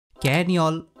Can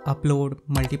y'all upload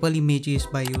multiple images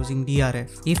by using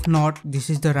DRF? If not, this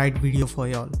is the right video for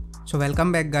y'all. So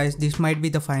welcome back guys, this might be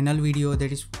the final video,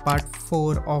 that is part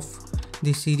 4 of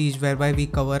this series whereby we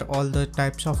cover all the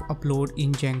types of upload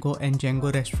in Django and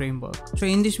Django Rest Framework. So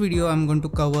in this video I'm going to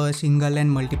cover single and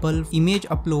multiple image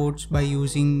uploads by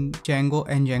using Django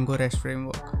and Django Rest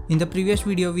Framework. In the previous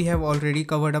video we have already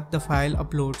covered up the file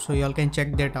upload, so y'all can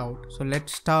check that out. So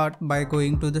let's start by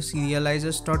going to the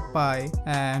serializers.py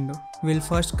and we'll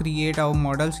first create our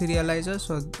model serializer.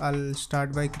 So I'll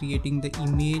start by creating the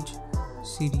image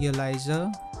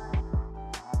serializer,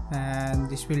 and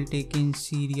this will take in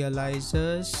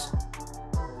serializers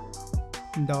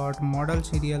dot model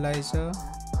serializer,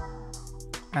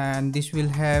 and this will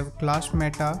have class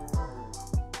meta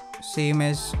same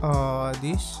as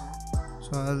this.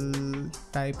 So I'll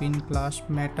type in class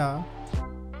meta,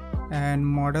 and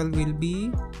model will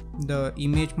be the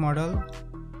image model,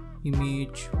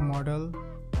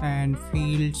 and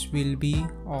fields will be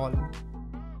all.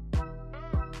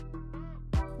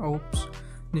 Oops,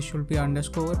 this should be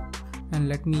underscore, and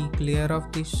let me clear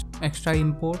off this extra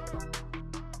import.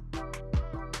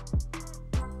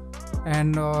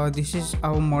 And this is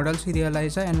our model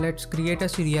serializer, and let's create a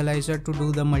serializer to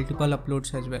do the multiple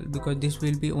uploads as well, because this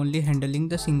will be only handling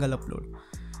the single upload.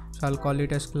 So I'll call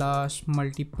it as class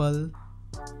multiple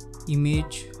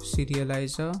image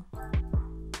serializer.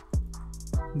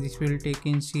 This will take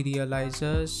in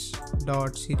serializers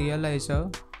dot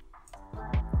serializer,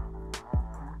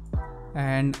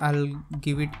 and I'll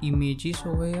give it images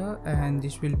over here, and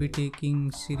this will be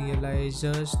taking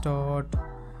serializers dot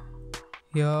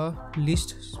here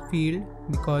list field,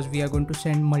 because we are going to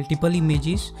send multiple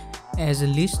images as a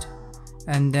list,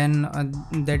 and then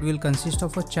that will consist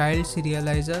of a child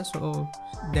serializer, so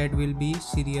that will be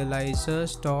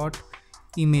serializers dot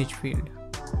image field.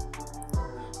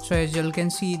 So as you can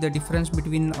see, the difference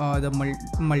between the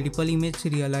multiple image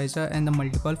serializer and the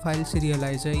multiple file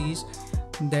serializer is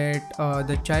that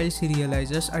the child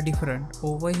serializers are different.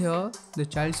 Over here the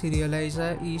child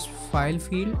serializer is file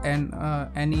field,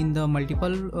 and in the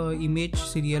multiple image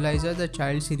serializer the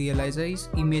child serializer is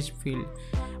image field,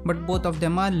 but both of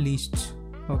them are lists.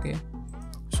 Okay,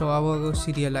 so our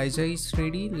serializer is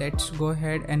ready. Let's go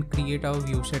ahead and create our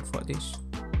view set for this.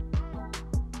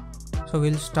 So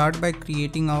we'll start by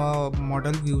creating our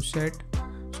model view set.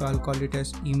 So I'll call it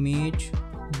as image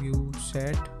view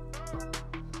set.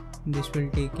 This will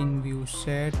take in view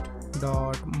set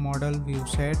dot model view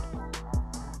set,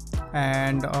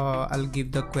 and I'll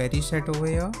give the query set over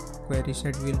here. Query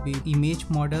set will be image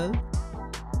model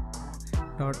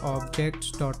dot objects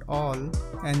dot all,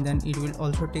 and then it will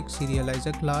also take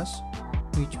serializer class,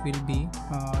 which will be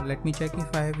let me check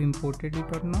if I have imported it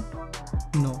or not.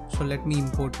 No, so let me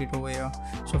import it over here.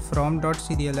 So from dot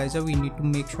serializer we need to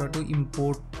make sure to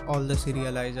import all the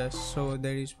serializers. So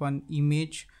there is one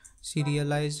image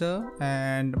serializer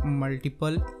and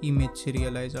multiple image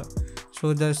serializer.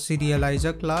 So the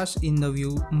serializer class in the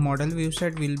view model view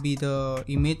set will be the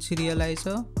image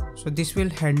serializer. So this will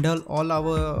handle all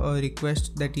our requests,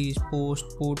 that is post,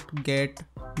 put, get,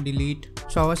 delete.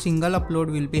 So our single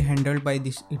upload will be handled by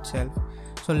this itself.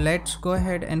 So let's go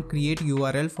ahead and create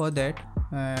URL for that,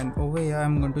 and over here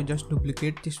I'm going to just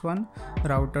duplicate this one,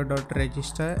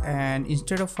 router.register, and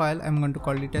instead of file I'm going to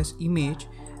call it as image,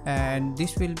 and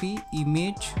this will be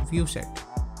image view set.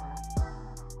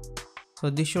 So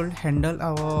this should handle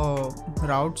our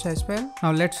routes as well.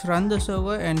 Now let's run the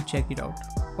server and check it out.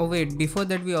 Oh wait, before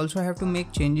that we also have to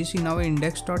make changes in our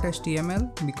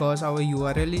index.html, because our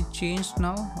URL is changed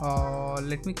now.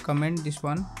 Let me comment this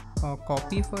one,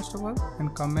 copy first of all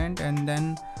and comment, and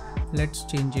then let's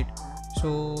change it.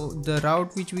 So the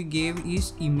route which we gave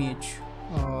is image.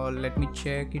 Let me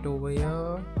check it over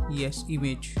here. Yes,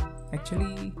 image.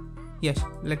 Actually yes,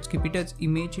 let's keep it as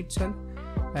image itself,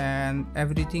 and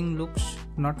everything looks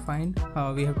not fine.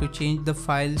 We have to change the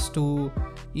files to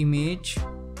image.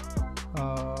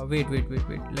 Wait,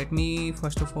 let me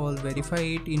first of all verify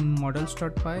it in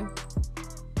models.py.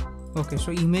 Okay,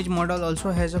 so image model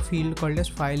also has a field called as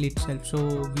file itself, so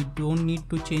we don't need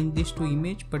to change this to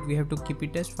image, but we have to keep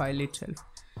it as file itself.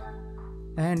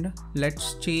 And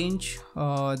let's change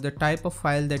the type of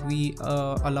file that we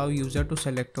allow user to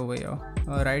select over here.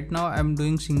 Right now I'm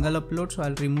doing single upload, so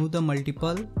I'll remove the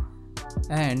multiple,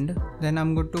 and then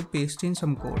I'm going to paste in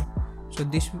some code. So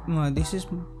this is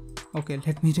okay.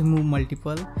 Let me remove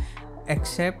multiple,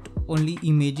 accept only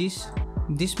images.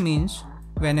 This means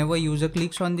whenever user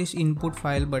clicks on this input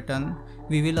file button,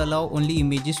 we will allow only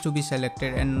images to be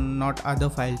selected and not other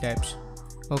file types.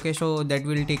 Okay, so that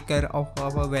will take care of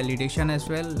our validation as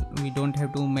well. We don't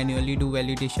have to manually do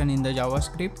validation in the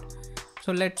JavaScript.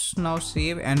 So let's now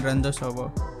save and run the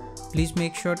server. Please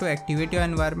make sure to activate your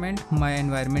environment. My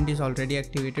environment is already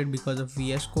activated because of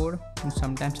VS Code, and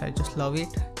sometimes I just love it.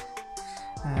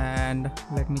 And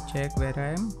let me check where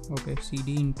I am. Okay,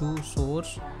 cd into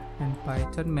source and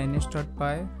python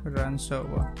manage.py run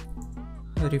server.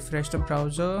 Refresh the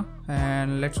browser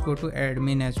and let's go to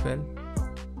admin as well.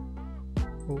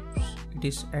 Oops, it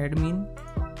is admin.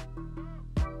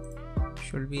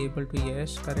 Should be able to,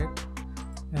 yes, correct.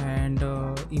 And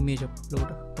image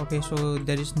upload. Okay, so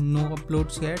there is no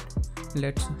uploads yet.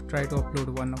 Let's try to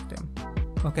upload one of them.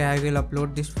 Okay, I will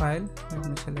upload this file. Let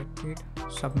me select it,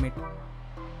 submit.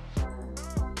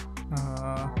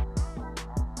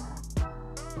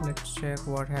 Let's check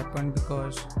what happened,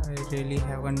 because I really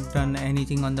haven't done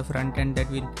anything on the front end that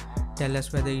will tell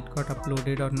us whether it got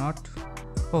uploaded or not.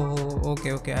 Oh,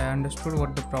 okay, I understood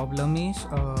what the problem is.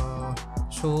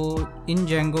 So in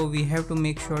Django we have to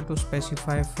make sure to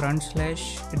specify / at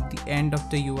the end of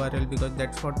the URL, because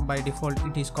that's what by default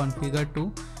it is configured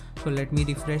to. So let me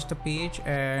refresh the page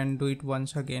and do it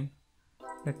once again.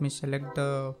 Let me select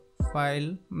the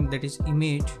file, that is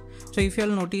image. So if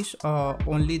you'll notice,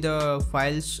 only the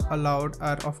files allowed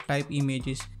are of type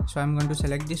images. So I'm going to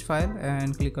select this file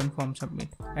and click on form submit,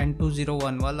 and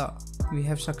 201, voila, we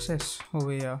have success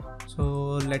over here.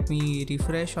 So let me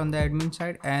refresh on the admin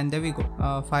side, and there we go.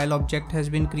 File object has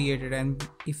been created, and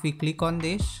if we click on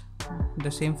this,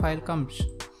 the same file comes.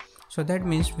 So that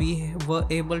means we were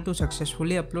able to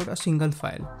successfully upload a single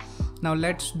file. Now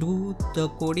let's do the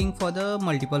coding for the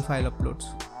multiple file uploads.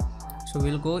 So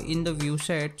we'll go in the view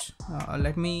sets.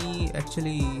 Let me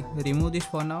actually remove this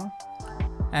for now,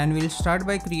 and we'll start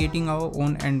by creating our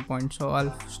own endpoint. So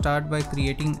I'll start by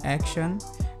creating action,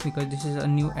 because this is a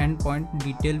new endpoint.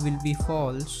 Detail will be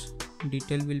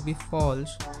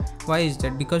false. Why is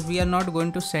that? Because we are not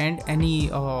going to send any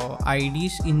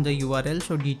IDs in the URL,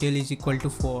 so detail is equal to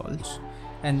false,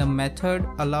 and the method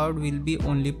allowed will be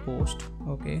only post.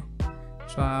 Okay,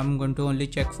 so I'm going to only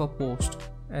check for post,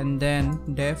 and then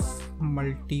def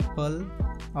multiple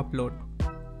upload.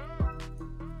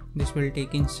 This will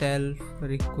take in self,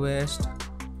 request,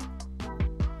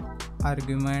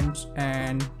 arguments,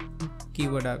 and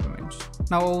keyword arguments.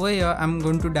 Now over here I'm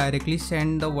going to directly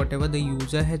send the whatever the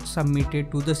user has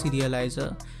submitted to the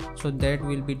serializer. So that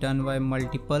will be done by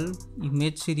multiple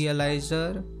image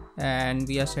serializer, and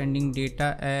we are sending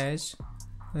data as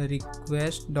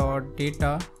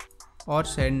request.data or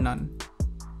send none.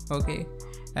 Okay,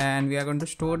 and we are going to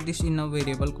store this in a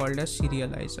variable called as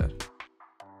serializer.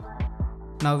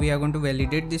 Now we are going to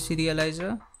validate this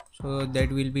serializer. So that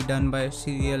will be done by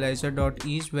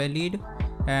serializer.isValid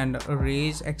and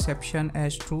raise exception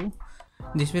as true.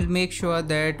 This will make sure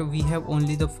that we have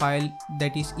only the file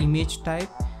that is image type,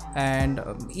 and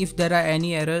if there are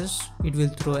any errors, it will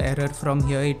throw error from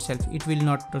here itself. It will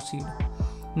not proceed.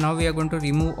 Now we are going to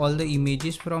remove all the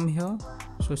images from here.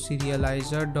 So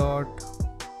serializer dot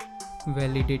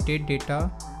validated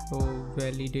data, so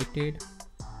validated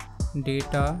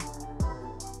data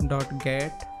dot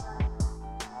get,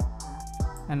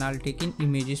 and I'll take in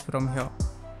images from here.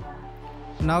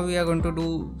 Now we are going to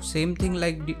do same thing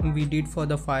like we did for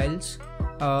the files,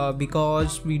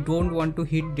 because we don't want to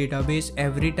hit database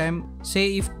every time.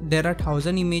 Say if there are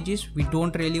 1000 images, we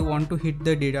don't really want to hit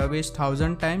the database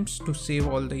 1000 times to save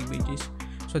all the images.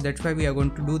 So that's why we are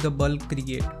going to do the bulk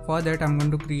create. For that I'm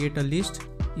going to create a list,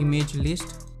 image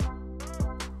list,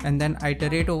 and then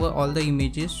iterate over all the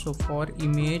images. So for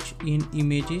image in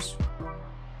images,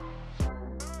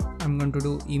 I'm going to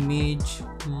do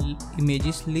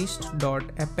images list dot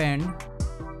append.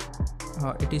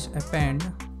 It is append,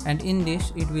 and in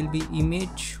this it will be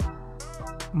image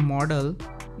model.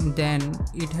 Then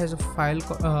it has a file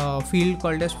field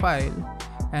called as file,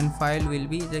 and file will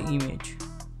be the image.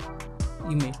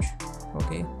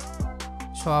 Okay,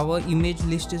 so our image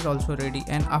list is also ready,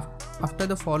 and after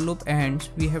the for loop ends,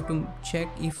 we have to check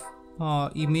if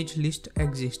image list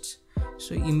exists.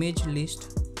 So image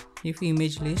list, if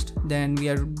image list, then we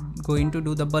are going to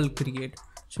do the bulk create.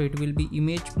 So it will be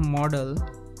image model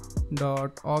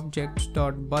dot objects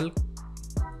dot bulk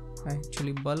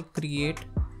create,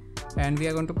 and we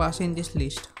are going to pass in this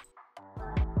list.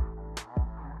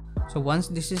 So once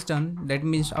this is done, that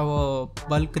means our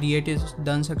bulk create is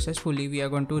done successfully. We are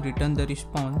going to return the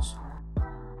response.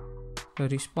 The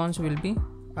response will be,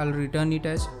 I'll return it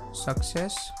as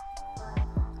success.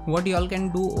 What y'all can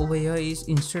do over here is,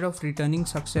 instead of returning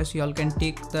success, y'all can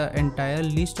take the entire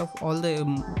list of all the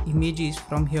images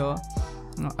from here,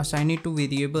 assign it to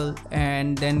variable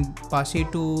and then pass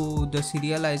it to the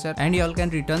serializer, and y'all can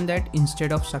return that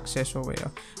instead of success over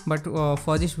here. But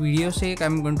for this video sake,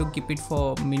 I'm going to keep it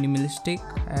for minimalistic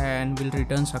and will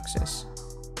return success.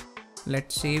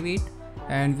 Let's save it,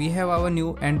 and we have our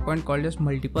new endpoint called as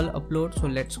multiple upload. So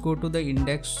let's go to the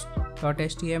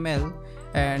index.html,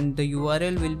 and the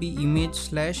URL will be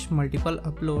image/multiple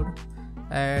upload,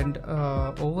 and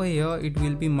over here it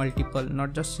will be multiple,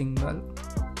 not just single.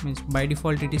 Means by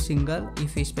default it is single.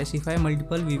 If we specify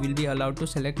multiple, we will be allowed to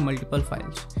select multiple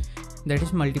files, that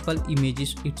is multiple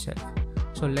images itself.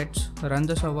 So let's run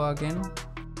the server again.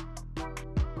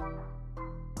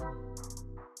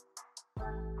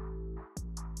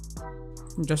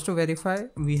 Just to verify,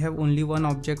 we have only one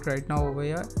object right now over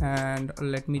here, and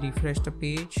let me refresh the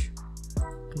page,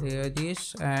 clear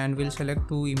this, and we'll select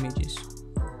 2 images.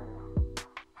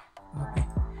 Okay,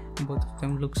 both of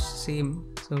them looks same,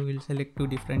 so we'll select 2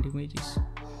 different images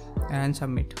and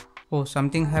submit. Oh,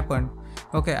 something happened.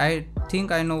 Okay, I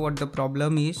think I know what the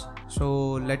problem is,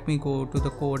 so let me go to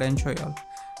the code and show y'all.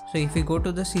 So if we go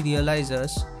to the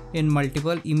serializers, in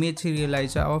multiple image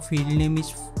serializer, our field name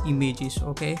is images,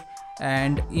 okay,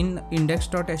 and in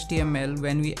index.html,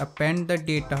 when we append the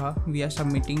data, we are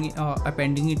submitting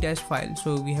appending it as file,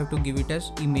 so we have to give it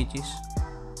as images.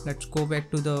 Let's go back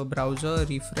to the browser,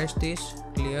 refresh this,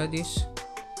 clear this,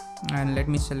 and let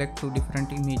me select 2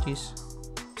 different images,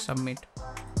 submit,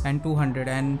 and 200,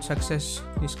 and success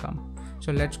is come.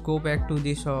 So let's go back to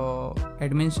this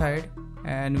admin side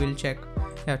and we'll check.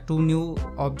 Yeah, 2 new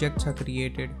objects are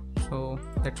created, so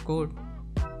that's good.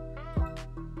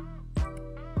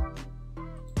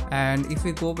 And if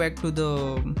we go back to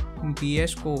the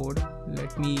VS code,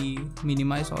 let me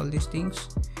minimize all these things.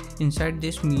 Inside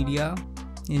this media,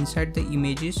 inside the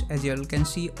images, as you all can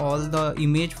see, all the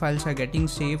image files are getting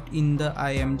saved in the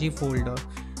img folder.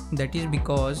 That is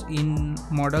because in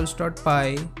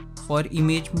models.py, for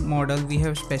image model, we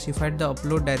have specified the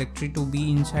upload directory to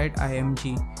be inside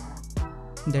img.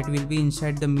 That will be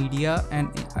inside the media,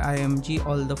 and img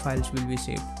all the files will be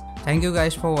saved. Thank you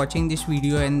guys for watching this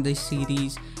video and this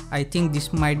series. I think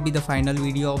this might be the final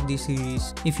video of this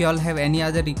series. If you all have any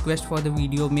other request for the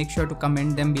video, make sure to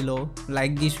comment them below.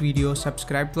 Like this video,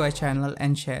 subscribe to our channel,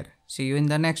 and share. See you in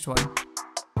the next one.